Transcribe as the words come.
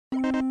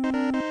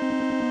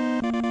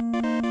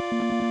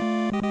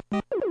Time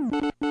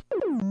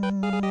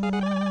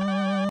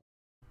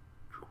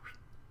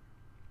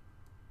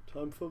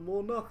for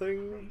more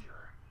nothing. Major,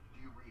 do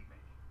you read me?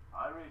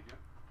 I read you.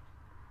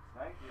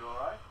 Snake, you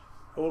alright?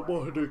 I want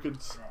more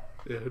Hadoukens.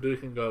 Yeah,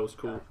 Hadouken guy was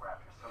cool.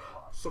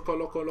 Soko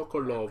loco loco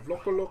love.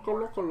 Loco loco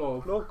loco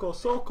love. Loco,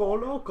 soco,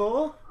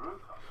 loco.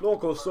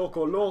 Loco,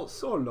 soco, lo,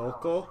 so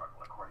loco.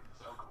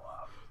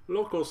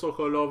 Loco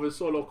Soko love is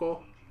so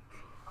loco.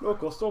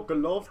 Loco, soco,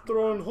 love,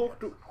 throwing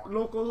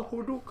loco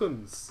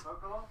Hadoukens.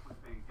 Sokolov was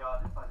being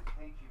guarded by the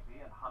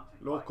KGB and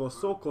hunted Loco, by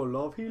soco,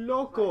 love, he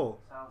loco.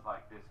 Sounds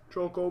like this.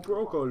 Choco,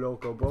 broco,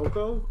 loco,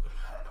 broco.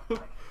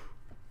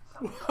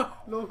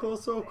 Loco,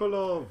 soco,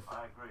 love.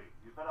 I agree.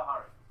 You better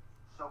hurry.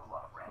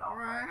 Sokolov ran off.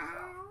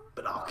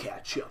 But I'll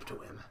catch up to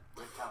him.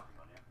 We're counting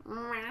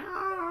on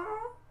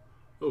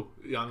you. Oh,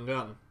 young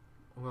gun.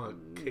 I'm gonna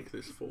kick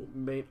this fool.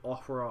 Meet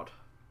Off-Rot.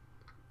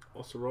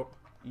 Ocelot.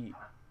 Yeah.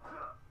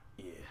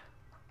 Yeah.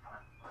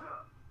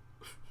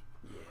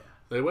 Yeah.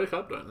 They wake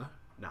up, don't they?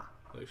 Nah,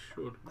 They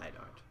should. they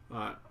don't.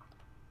 Alright.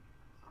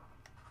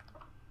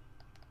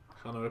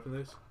 Can't I open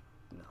these?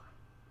 No.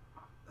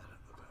 They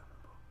don't look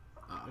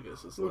openable. Ah, I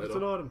guess it's Look, later. it's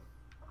an item.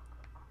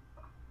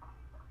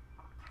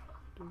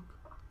 Dunk.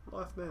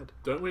 Life med.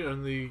 Don't we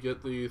only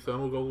get the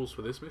thermal goggles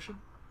for this mission?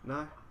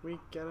 No, we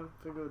get them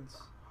for goods.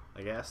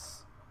 I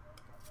guess.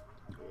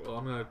 Well,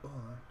 I'm gonna... Oh.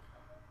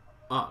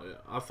 Ah, yeah.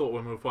 I thought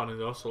when we were fighting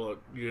the Ocelot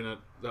unit,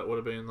 that would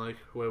have been like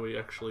where we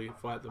actually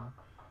fight them.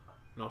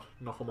 Not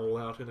knock them all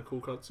out in a cool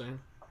cutscene.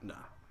 No.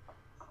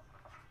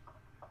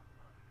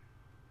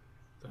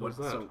 What's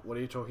that? So, what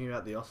are you talking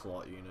about? The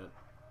Ocelot unit?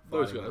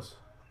 Those Fighting guys. them?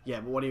 Yeah,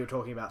 but what are you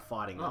talking about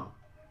fighting them?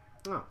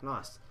 Oh. Oh,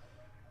 nice.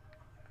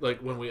 Like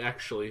when we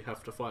actually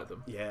have to fight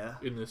them. Yeah.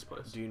 In this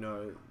place. Do you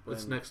know when...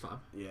 It's next time.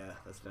 Yeah,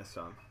 that's next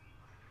time.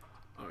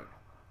 Alright.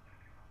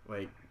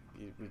 Wait,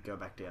 we go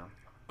back down.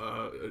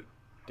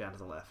 Down to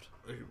the left.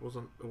 It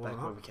wasn't Back where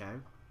up. we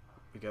came.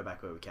 We go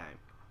back where we came.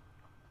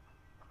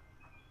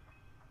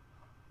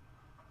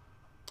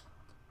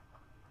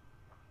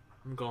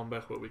 I'm going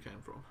back where we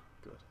came from.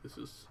 Good. This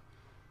is...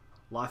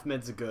 Life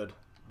meds are good.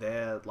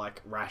 They're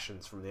like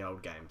rations from the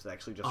old games. They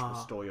actually just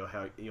restore your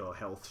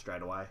health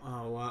straight away.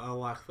 Oh, I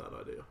like that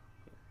idea.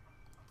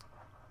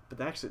 But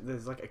they actually,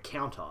 there's like a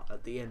counter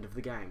at the end of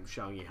the game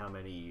showing you how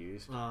many you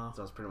used. So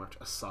it's pretty much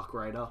a suck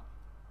rater.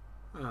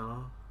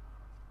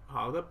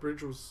 Oh, that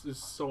bridge is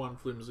so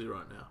unflimsy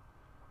right now.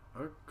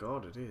 Oh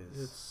god, it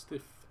is. It's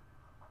stiff.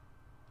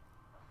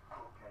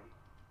 Okay.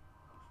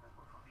 Those men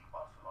were from the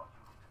Ocelot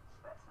unit.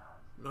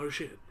 Spetsnaz. No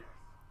shit.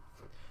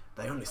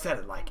 They only said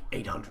it like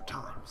 800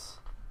 times.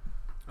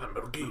 I'm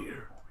Metal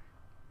Gear.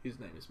 His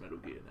name is Metal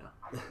Gear now.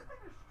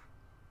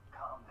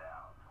 Calm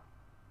down.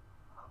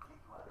 I'll get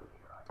you out of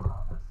here, I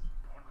promise.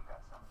 And we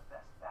got some of the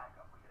best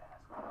backup we could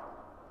ask for.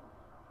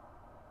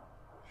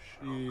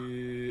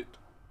 Shit.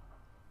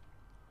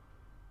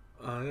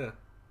 Oh yeah.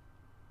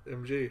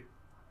 MG.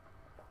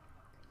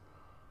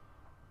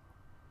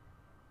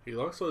 He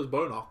likes those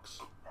bonocks.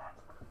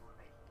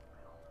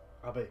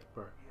 RB,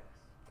 bro.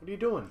 What are you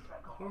doing?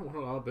 I don't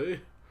want to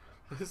RB.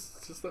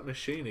 It's just that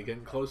machine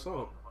getting close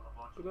up.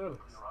 Look at that.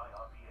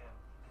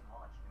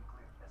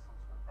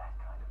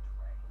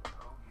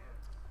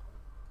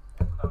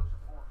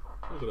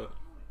 Look at that.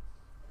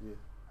 Yeah.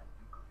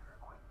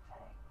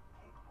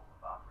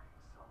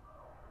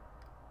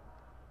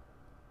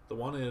 The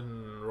one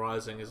in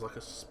Rising is like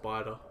a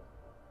spider.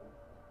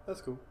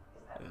 That's cool.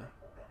 Yeah.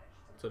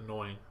 It's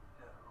annoying.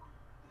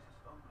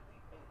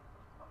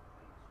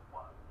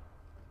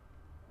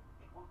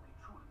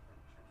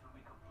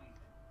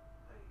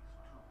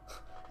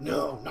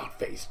 No, not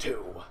phase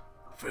 2.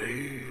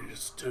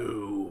 Phase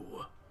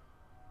 2.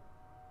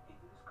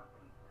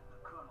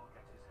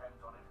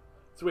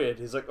 It's weird.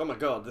 He's like, oh my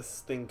god, this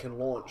thing can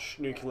launch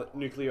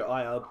nuclear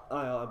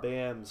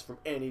IRBMs from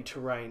any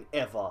terrain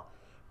ever.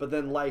 But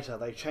then later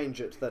they change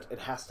it that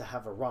it has to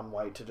have a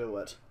runway to do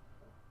it.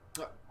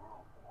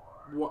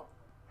 What?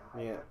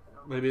 Yeah.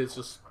 Maybe it's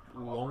just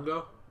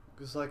longer?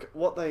 Because like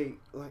what they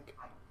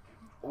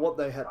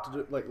had to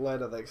do, like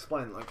later they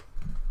explain like,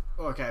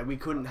 okay, we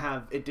couldn't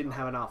have, it didn't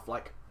have enough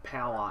like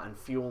power and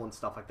fuel and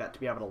stuff like that to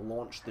be able to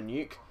launch the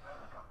nuke.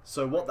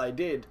 So what they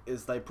did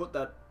is they put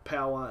that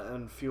power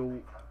and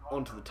fuel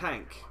onto the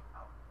tank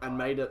and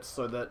made it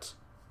so that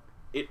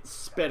it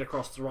sped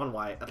across the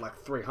runway at like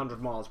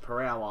 300 miles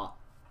per hour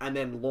and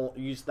then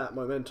used that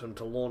momentum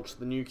to launch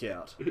the nuke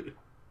out.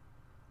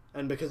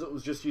 And because it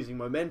was just using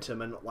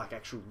momentum and like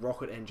actual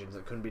rocket engines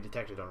that couldn't be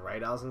detected on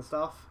radars and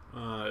stuff.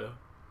 Yeah.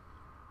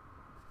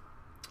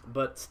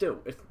 But still,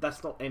 if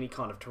that's not any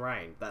kind of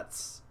terrain,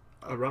 that's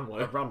a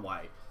runway. A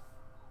runway.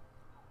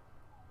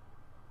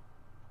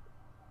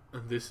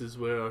 And this is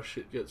where our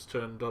shit gets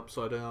turned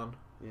upside down.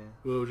 Yeah.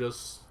 We were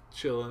just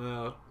chilling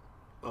out,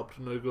 up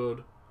to no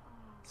good.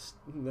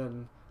 And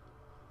then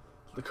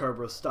the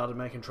Cobras started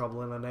making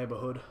trouble in our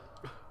neighborhood.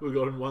 We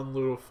got in one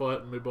little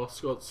fight and my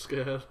boss got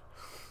scared.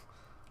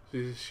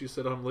 She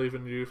said, I'm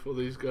leaving you for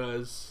these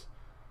guys.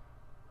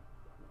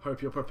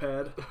 Hope you're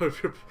prepared.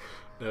 Hope you're...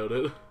 Nailed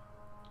it.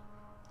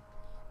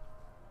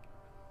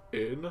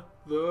 In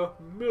the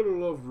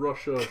middle of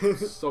Russia,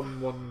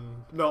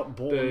 someone Not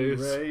born days.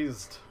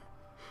 raised.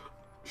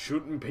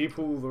 Shooting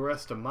people the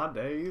rest of my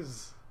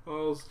days. I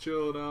was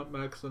chilling out,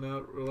 maxing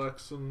out,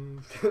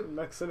 relaxing.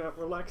 Maxing out,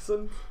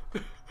 relaxing.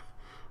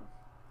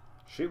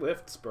 She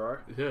lifts, bro.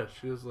 Yeah,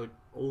 she has like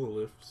all the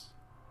lifts.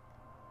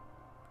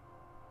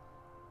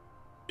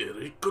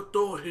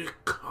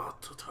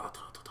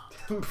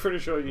 I'm pretty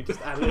sure you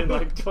just added in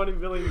like 20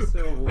 million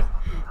syllables.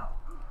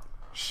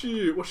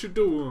 Shit, what you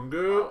doing,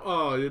 girl?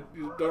 Ah, you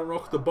don't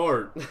rock the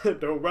boat.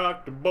 Don't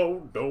rock the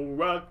boat, don't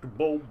rock the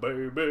boat,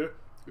 baby.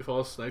 If I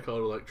was Snake, I would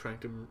have like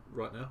tranked him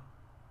right now.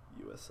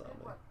 US Army.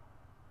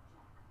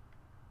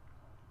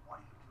 What are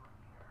you doing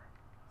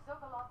here?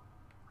 Sokolov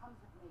comes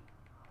with me.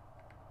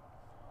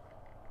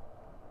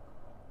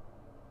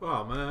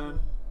 Oh man.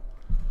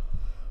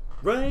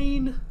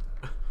 Rain!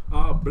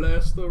 I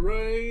bless the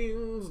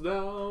rains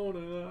down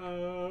and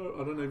out.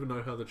 I don't even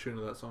know how the tune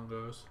of that song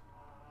goes.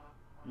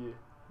 Yeah.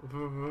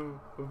 Oh,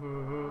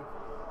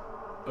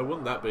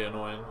 wouldn't that be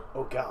annoying?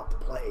 Oh god, the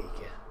plague.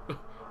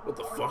 What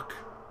the fuck?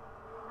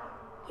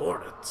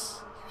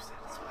 Hornets. You said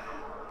it's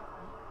bad.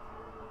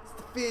 It's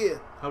the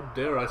fear. How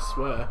dare I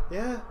swear?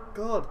 Yeah,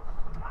 God.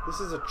 This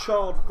is a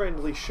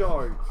child-friendly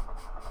show.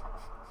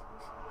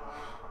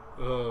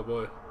 Oh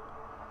boy.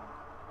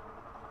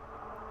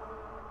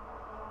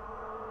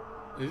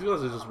 These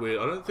guys are just weird.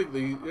 I don't think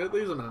these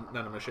are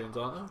nanomachines,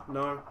 aren't they?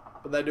 No,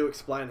 but they do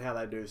explain how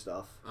they do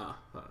stuff. Ah,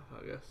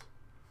 I guess.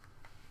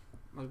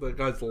 Like that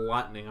guy's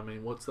lightning. I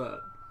mean, what's that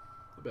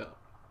about?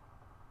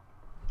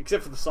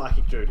 Except for the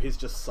psychic dude. He's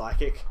just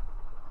psychic.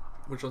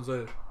 Which one's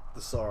that?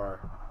 The Sorrow.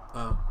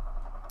 Oh.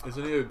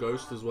 Isn't he a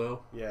ghost as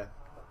well? Yeah.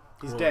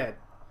 He's Well, dead.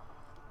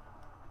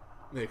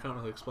 Yeah, you can't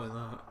really explain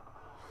that.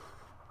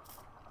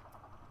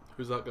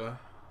 Who's that guy?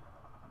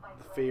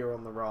 The fear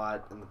on the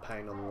right and the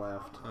pain on the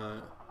left. I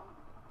have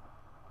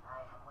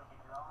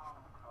waited long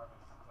for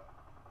this day.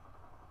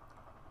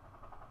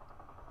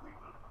 We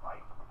will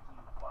fight with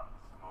you once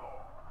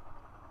more.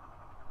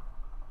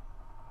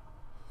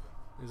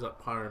 He's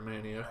that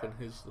pyromaniac and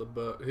he's the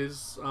bird.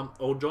 He's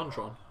old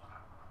Jontron.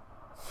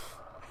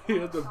 He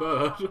had the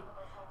bird. It's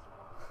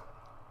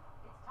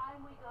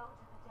time we go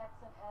to the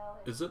depths of hell.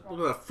 Is it? Look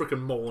at that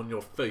freaking mole on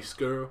your face,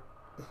 girl.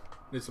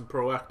 Need some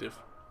proactive.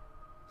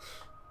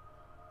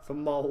 For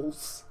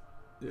moles.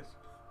 Yes.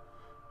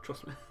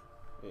 Trust me.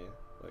 Yeah.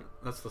 Like,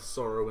 That's the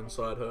sorrow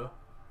inside her.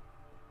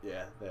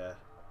 yeah, there.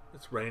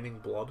 It's raining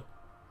blood.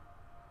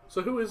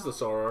 So who is the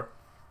sorrow?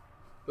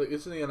 Like,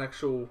 isn't he an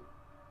actual...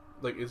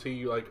 Like, is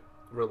he, like,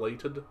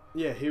 related?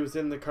 Yeah, he was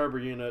in the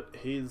Cobra unit.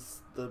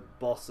 He's the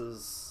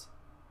boss's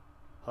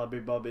hubby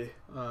bubby.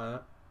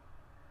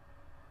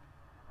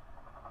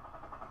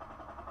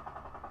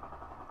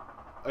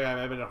 Okay,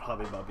 maybe not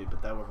hubby bubby,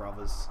 but they were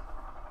brothers.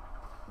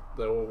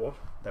 They were what?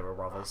 They were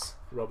brothers.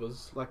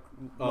 Robbers? Like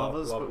Oh,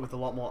 lovers, love- but with a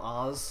lot more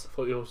R's. I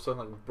thought you were saying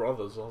like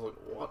brothers. I was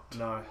like, what?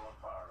 No.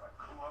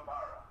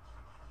 Kuwabara.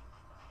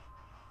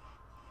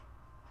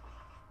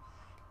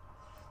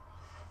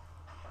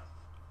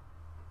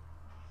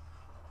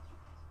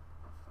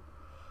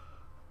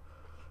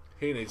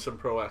 He needs some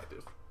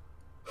proactive.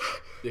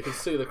 You can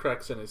see the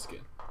cracks in his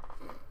skin. What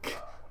a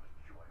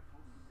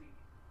joyful scene.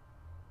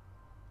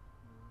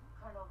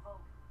 Colonel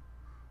Vogt.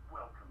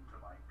 Welcome to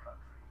my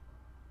country.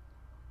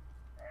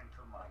 And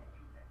to my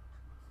unit.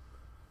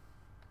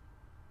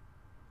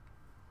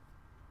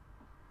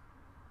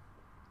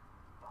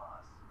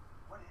 Boss,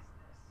 what is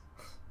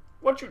this?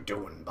 What you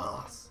doing,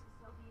 boss?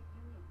 Soviet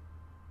Union.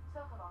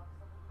 Sokolov is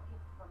a little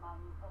gift from my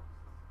new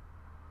hosts.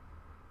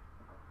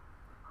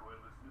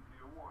 Recoilless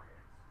nuclear warheads.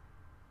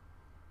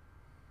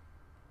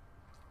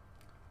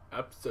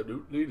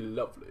 Absolutely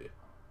lovely.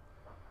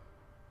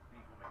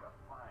 These will make a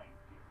fine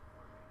gift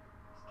for me.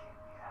 This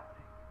can't be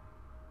happening.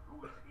 Who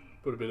is he?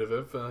 Put a bit of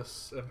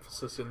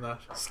emphasis in that.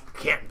 This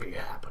can't be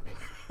happening.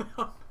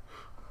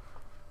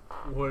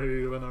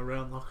 Waving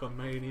around like a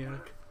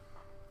maniac.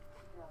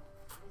 No,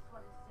 this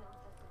one is still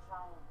just a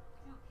child.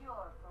 Too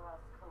pure for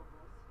us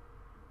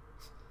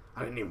Cobras.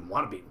 I didn't even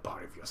want to be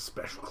part of your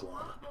special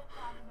club.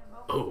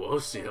 Oh, I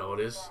see how it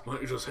is. Why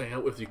don't you just hang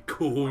out with your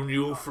cool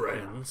new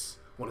friends?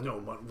 Want to know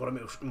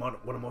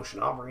what emotion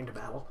I bring to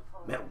battle?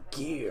 Metal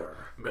Gear.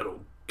 Metal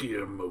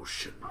Gear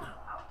Motion.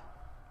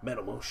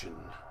 Metal Motion.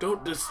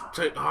 Don't just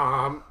take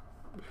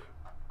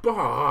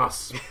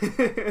boss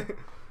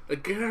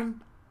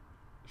again.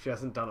 She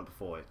hasn't done it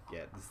before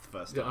yet. This is the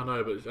first Yeah, I time.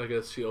 know, but I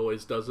guess she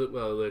always does it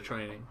while they're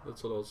training.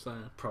 That's what I was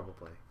saying.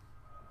 Probably.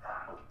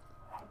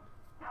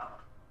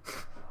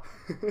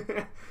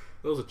 That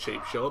was a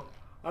cheap shot.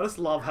 I just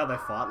love how they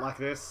fight like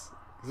this.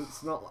 'Cause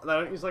it's not. They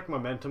don't use like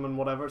momentum and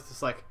whatever. It's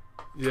just like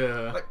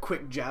Yeah.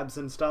 quick jabs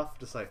and stuff.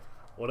 Just like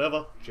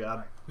whatever.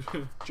 Jab.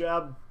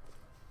 Jab.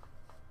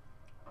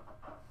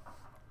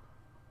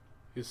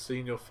 You've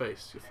seen your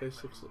face. Your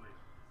face looks.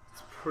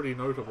 It's pretty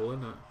notable,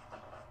 isn't it?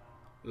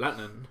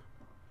 Lightning.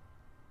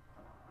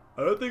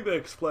 I don't think they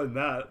explained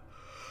that.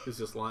 Is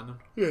just lightning.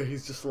 Yeah,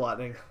 he's just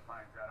lightning.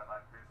 Finds out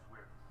about this, we're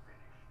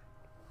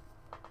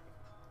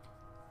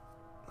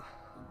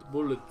finished.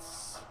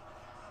 Bullets.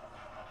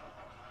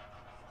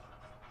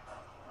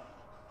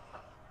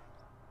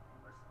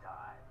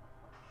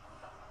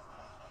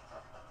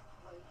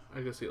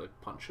 I guess he like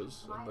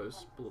punches and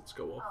those bullets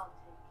go off. I'll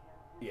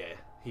take care of him. Yeah,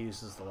 he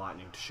uses the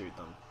lightning to shoot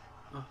them.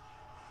 Oh.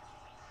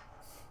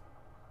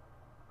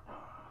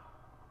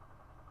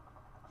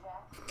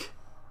 Jack, you can't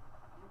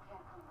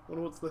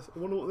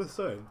come. Wonder what they're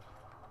saying.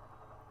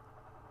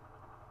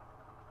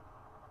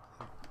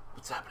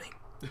 What's happening?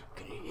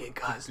 Can you hear,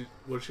 guys?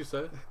 What did she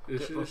say?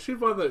 Is she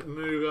find that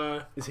new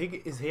guy?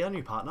 Is he our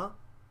new partner?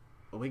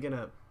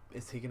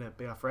 Is he gonna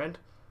be our friend?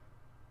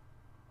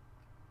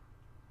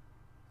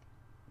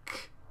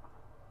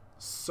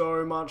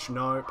 So much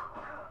nope.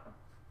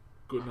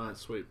 Good night,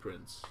 sweet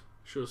prince.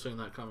 Should have seen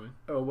that coming.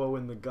 Elbow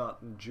in the gut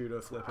and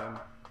judo flip him.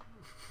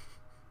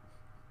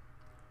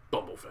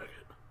 Bumble faggot.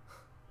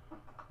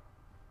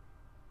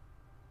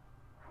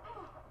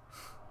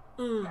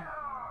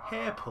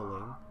 Hair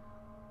pulling?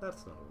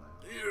 That's not allowed.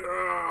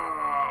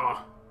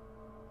 Yeah.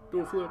 Do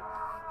a flip.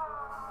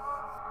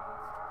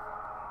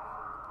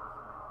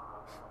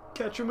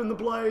 Catch him in the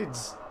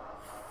blades!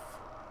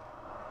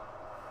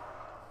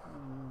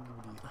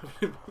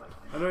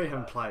 I know you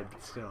haven't played,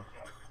 but still.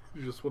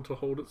 You just want to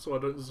hold it so I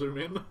don't zoom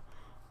in.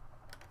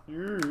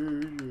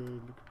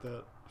 Look at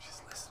that.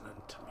 She's listening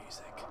to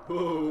music.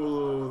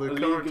 Oh, the Illegally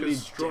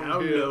character's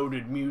strong here.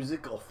 downloaded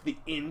music off the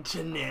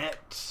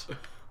internet.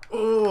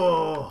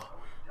 Oh,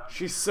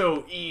 she's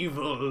so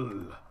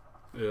evil.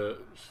 Yeah,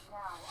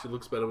 she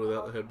looks better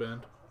without the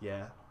headband.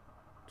 Yeah.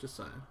 Just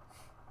saying.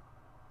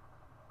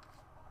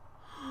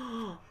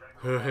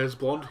 Her hair's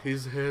blonde,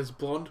 his hair's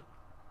blonde.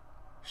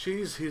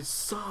 She's his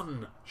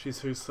son. She's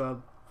whose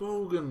son?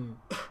 Vogan.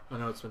 I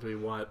know it's meant to be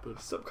white,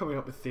 but Stop coming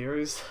up with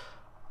theories.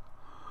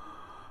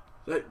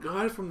 that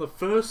guy from the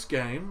first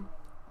game,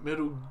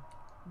 Metal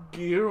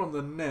Gear on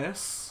the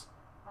NES,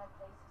 My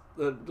place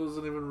is that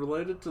wasn't even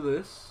related to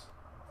this.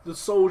 The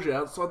soldier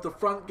outside the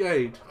front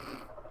gate.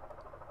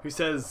 Who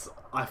says,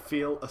 I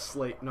feel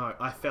asleep? No,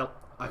 I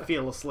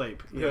feel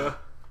asleep. Yeah.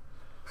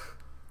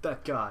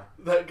 That guy.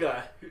 That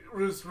guy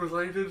was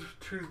related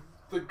to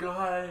the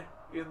guy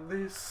in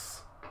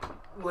this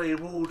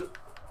labeled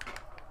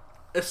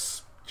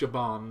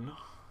Esteban.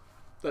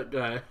 That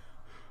guy.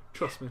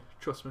 Trust me,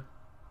 trust me.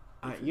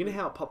 You know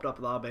how it popped up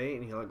with RB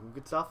and you like look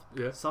at stuff?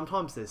 Yeah.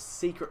 Sometimes there's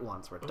secret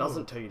ones where it Oh.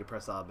 doesn't tell you to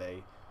press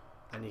RB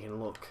and you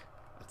can look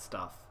at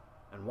stuff.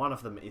 And one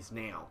of them is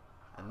now.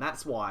 And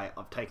that's why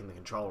I've taken the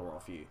controller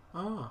off you.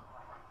 Ah.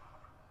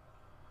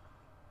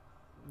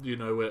 Do you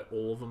know where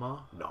all of them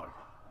are? No.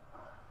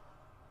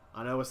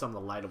 I know where some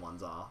of the later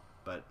ones are,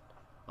 but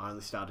I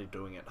only started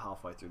doing it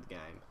halfway through the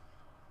game.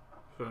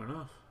 Fair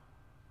enough.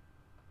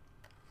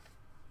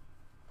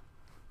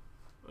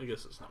 I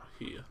guess it's not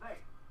here.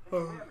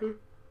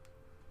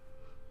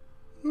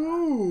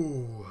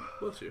 Ooh.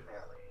 Bless you.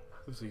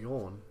 There's a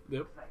yawn.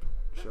 Yep.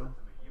 Sure.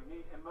 You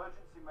need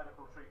emergency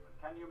medical treatment.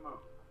 Can you move?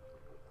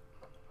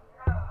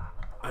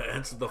 I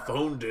answered the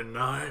phone, didn't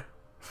I?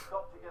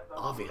 Stop to get those.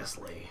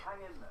 Obviously. Hang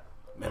in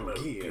there.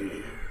 Metal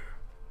Gear.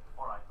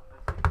 Alright,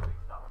 let's get you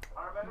fixed up.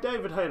 I remember.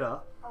 David Hayter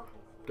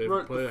David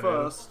wrote Player the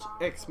first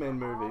X-Men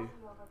movie.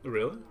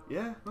 Really?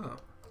 Yeah, Oh,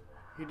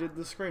 he did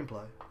the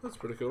screenplay. that's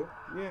pretty cool.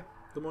 Yeah.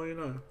 The more you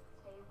know.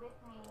 stay with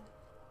me.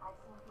 I've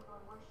seen people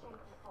in worse shape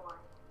before.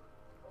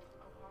 Think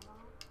you can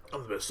handle it?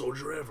 I'm the best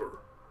soldier ever.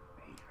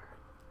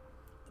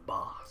 The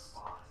boss.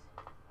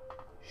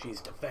 She's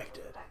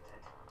defected.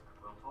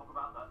 We'll talk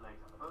about that later.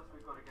 First,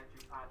 we've got to get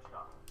you patched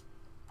up.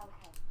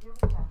 Okay, here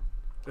we go.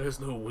 There's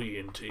no we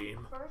in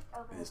team. First,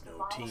 open There's the no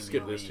file. team.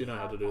 Skip this, you know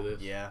how to do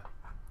this. Yeah.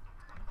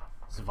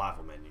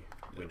 Survival menu.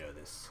 We know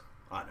this.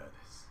 I know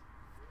this.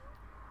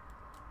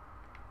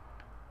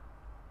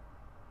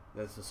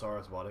 There's the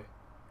Sora's body.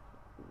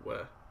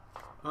 Where?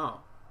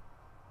 Oh.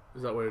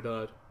 Is that where he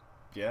died?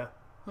 Yeah.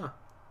 Huh.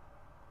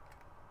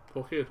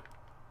 Poor kid.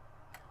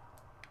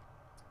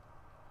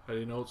 How do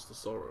you know it's the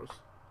Sorrows?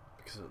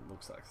 Because it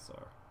looks like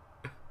Sora.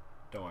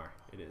 Don't worry,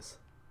 it is.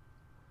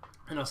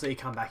 And I'll see you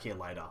come back here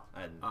later,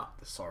 and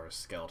the Sora's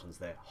skeleton's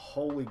there.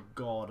 Holy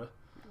God,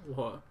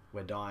 What?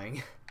 we're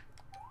dying.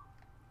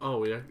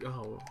 Oh, yeah.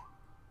 Oh,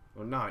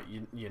 Well, no,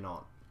 you're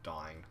not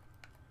dying.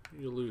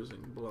 you're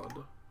losing blood.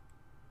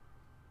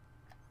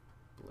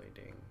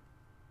 Bleeding.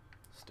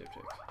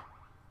 Styptic.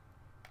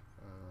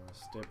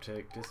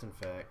 Styptic,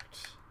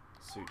 disinfect,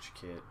 suture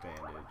kit,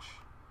 bandage.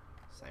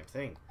 Same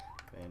thing.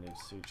 Bandage,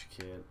 suture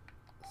kit,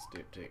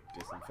 styptic,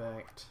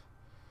 disinfect.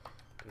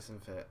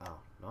 Disinfect. Oh,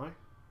 no?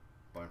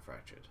 Bone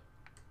fractured.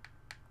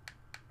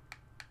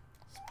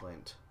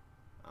 Splint.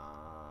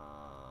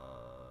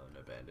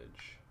 No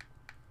bandage.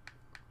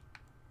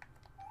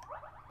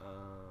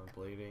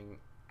 Bleeding.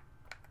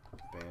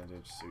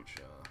 Bandage,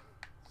 suture.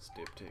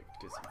 Styptic,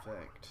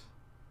 disinfect.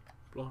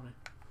 Blimey.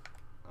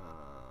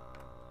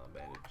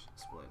 Bandage,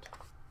 splint.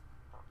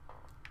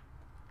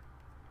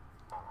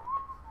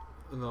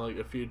 And then like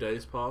a few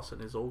days pass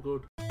and it's all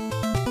good.